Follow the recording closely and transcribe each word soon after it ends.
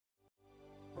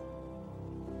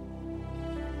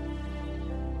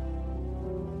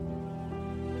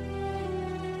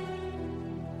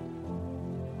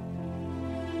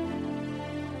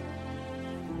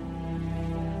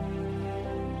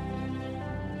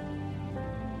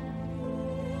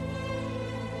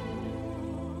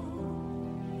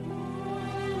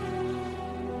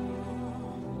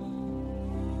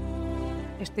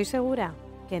Estoy segura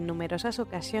que en numerosas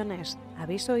ocasiones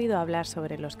habéis oído hablar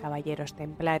sobre los Caballeros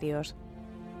Templarios,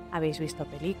 habéis visto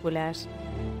películas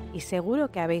y seguro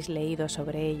que habéis leído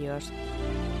sobre ellos.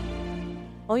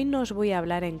 Hoy no os voy a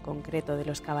hablar en concreto de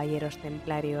los Caballeros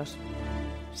Templarios.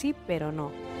 Sí, pero no.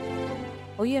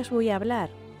 Hoy os voy a hablar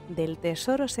del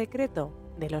tesoro secreto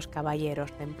de los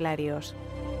Caballeros Templarios.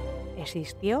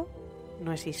 ¿Existió?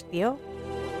 ¿No existió?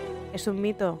 ¿Es un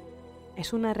mito?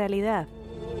 ¿Es una realidad?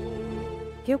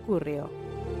 ¿Qué ocurrió?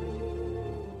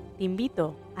 Te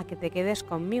invito a que te quedes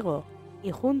conmigo y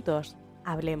juntos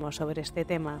hablemos sobre este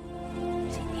tema.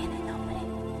 Si tiene nombre,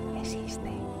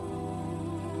 existe.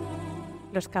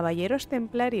 Los Caballeros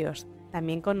Templarios,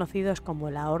 también conocidos como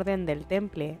la Orden del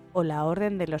Temple o la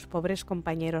Orden de los Pobres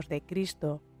Compañeros de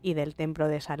Cristo y del Templo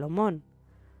de Salomón,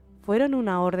 fueron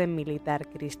una orden militar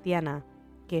cristiana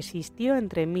que existió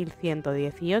entre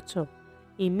 1118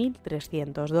 y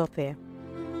 1312.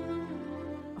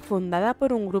 Fundada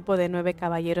por un grupo de 9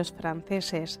 caballeros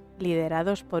franceses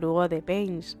liderados por Hugo de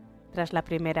Payns tras la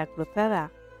Primera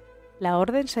Cruzada, la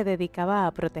orden se dedicaba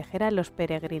a proteger a los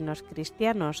peregrinos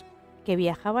cristianos que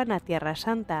viajaban a Tierra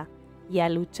Santa y a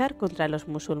luchar contra los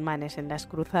musulmanes en las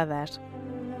cruzadas.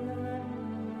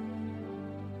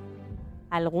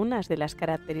 Algunas de las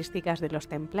características de los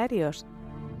templarios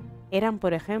eran,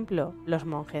 por ejemplo, los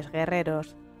monjes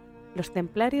guerreros. Los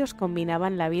templarios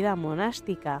combinaban la vida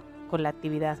monástica con la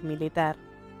actividad militar,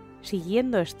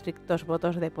 siguiendo estrictos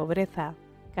votos de pobreza,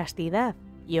 castidad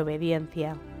y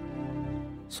obediencia.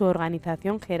 Su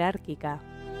organización jerárquica.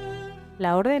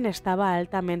 La orden estaba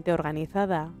altamente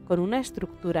organizada, con una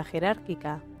estructura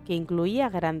jerárquica que incluía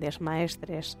grandes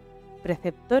maestres,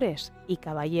 preceptores y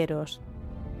caballeros.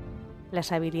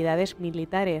 Las habilidades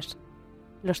militares.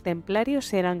 Los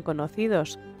templarios eran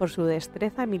conocidos por su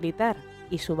destreza militar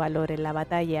y su valor en la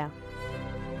batalla.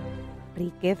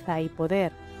 Riqueza y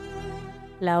poder.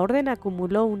 La orden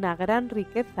acumuló una gran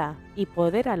riqueza y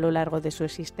poder a lo largo de su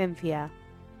existencia,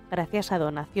 gracias a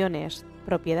donaciones,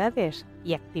 propiedades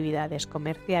y actividades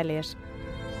comerciales.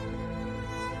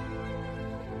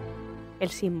 El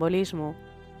simbolismo.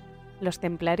 Los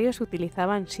templarios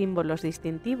utilizaban símbolos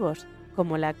distintivos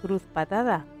como la cruz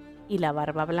patada y la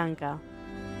barba blanca.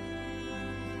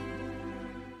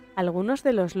 Algunos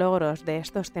de los logros de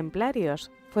estos templarios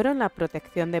fueron la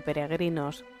protección de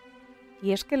peregrinos,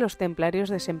 y es que los templarios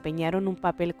desempeñaron un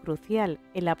papel crucial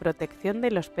en la protección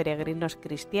de los peregrinos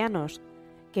cristianos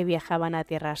que viajaban a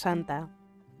Tierra Santa,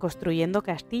 construyendo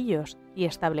castillos y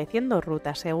estableciendo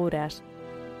rutas seguras.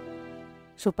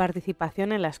 Su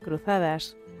participación en las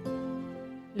cruzadas.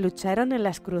 Lucharon en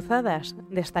las cruzadas,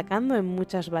 destacando en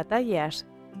muchas batallas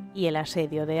y el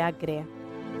asedio de Acre.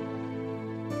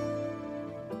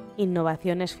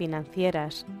 Innovaciones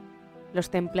financieras. Los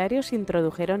templarios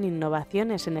introdujeron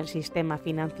innovaciones en el sistema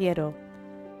financiero,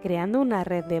 creando una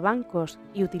red de bancos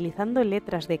y utilizando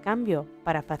letras de cambio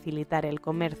para facilitar el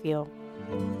comercio.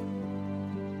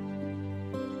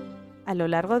 A lo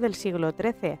largo del siglo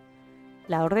XIII,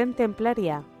 la orden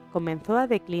templaria comenzó a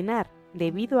declinar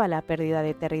debido a la pérdida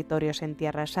de territorios en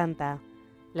Tierra Santa,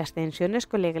 las tensiones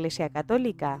con la Iglesia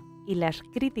Católica y las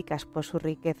críticas por su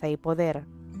riqueza y poder.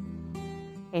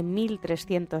 En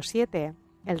 1307,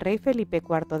 el rey Felipe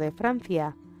IV de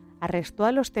Francia arrestó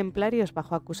a los templarios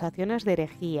bajo acusaciones de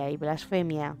herejía y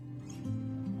blasfemia.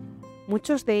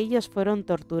 Muchos de ellos fueron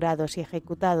torturados y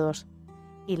ejecutados,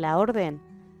 y la orden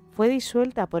fue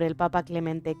disuelta por el Papa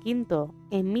Clemente V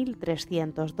en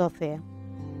 1312.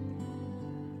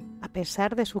 A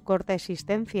pesar de su corta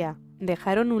existencia,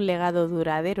 dejaron un legado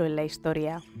duradero en la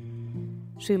historia.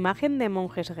 Su imagen de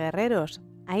monjes guerreros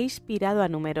ha inspirado a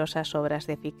numerosas obras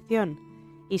de ficción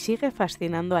y sigue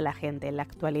fascinando a la gente en la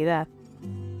actualidad.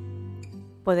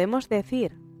 Podemos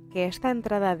decir que esta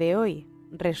entrada de hoy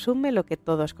resume lo que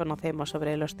todos conocemos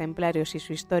sobre los templarios y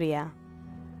su historia.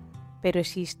 ¿Pero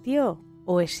existió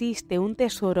o existe un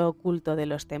tesoro oculto de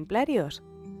los templarios?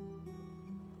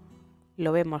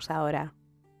 Lo vemos ahora.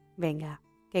 Venga,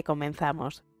 que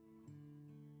comenzamos.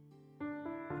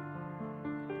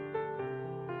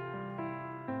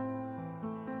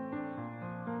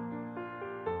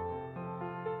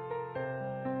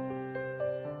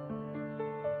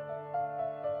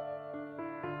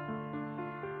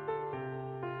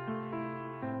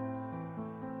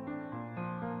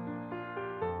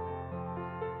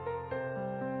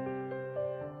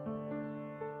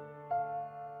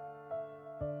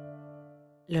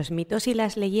 Los mitos y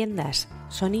las leyendas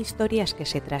son historias que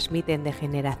se transmiten de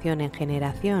generación en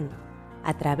generación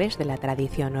a través de la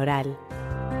tradición oral.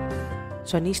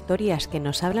 Son historias que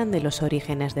nos hablan de los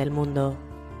orígenes del mundo,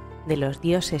 de los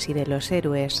dioses y de los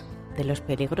héroes, de los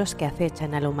peligros que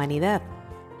acechan a la humanidad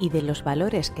y de los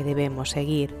valores que debemos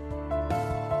seguir.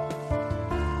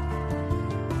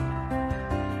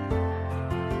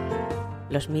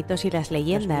 Los mitos y las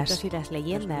leyendas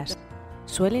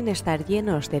suelen estar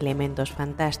llenos de elementos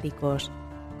fantásticos,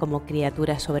 como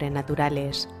criaturas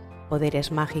sobrenaturales,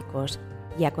 poderes mágicos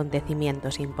y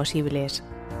acontecimientos imposibles.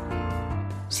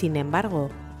 Sin embargo,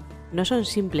 no son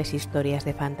simples historias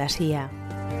de fantasía.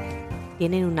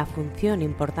 Tienen una función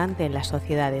importante en las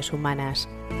sociedades humanas.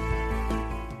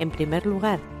 En primer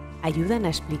lugar, ayudan a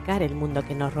explicar el mundo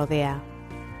que nos rodea.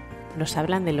 Nos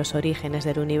hablan de los orígenes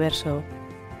del universo,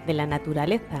 de la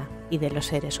naturaleza y de los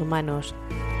seres humanos.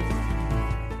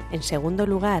 En segundo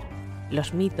lugar,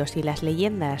 los mitos y las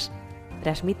leyendas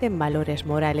transmiten valores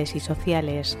morales y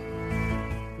sociales.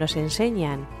 Nos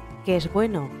enseñan qué es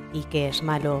bueno y qué es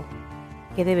malo,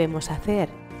 qué debemos hacer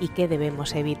y qué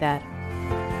debemos evitar.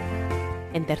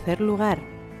 En tercer lugar,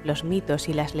 los mitos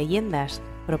y las leyendas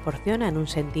proporcionan un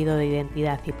sentido de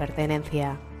identidad y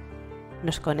pertenencia.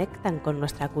 Nos conectan con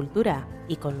nuestra cultura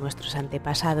y con nuestros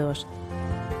antepasados.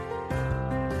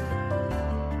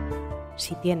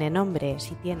 Si tiene nombre,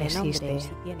 existe.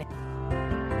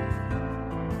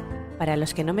 Para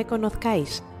los que no me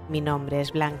conozcáis, mi nombre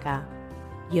es Blanca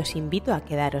y os invito a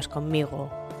quedaros conmigo.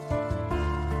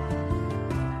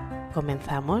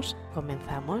 ¿Comenzamos?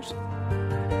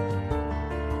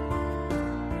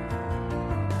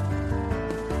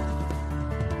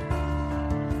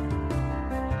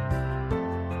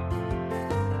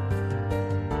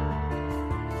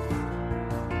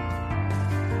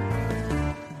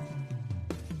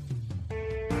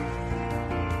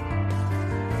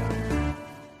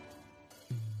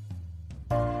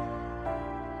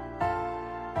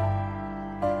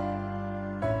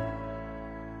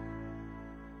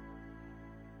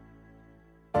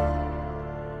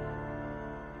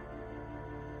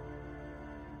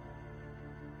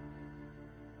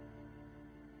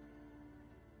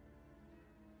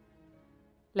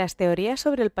 Las teorías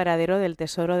sobre el paradero del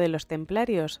tesoro de los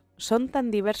Templarios son tan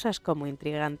diversas como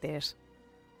intrigantes,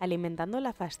 alimentando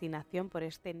la fascinación por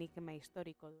este enigma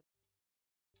histórico.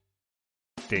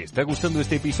 ¿Te está gustando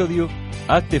este episodio?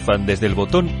 Hazte fan desde el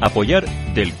botón apoyar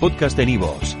del podcast de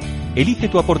iVoox. Elige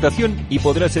tu aportación y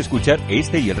podrás escuchar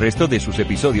este y el resto de sus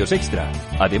episodios extra.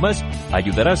 Además,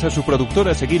 ayudarás a su productor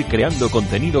a seguir creando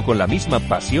contenido con la misma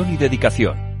pasión y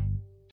dedicación.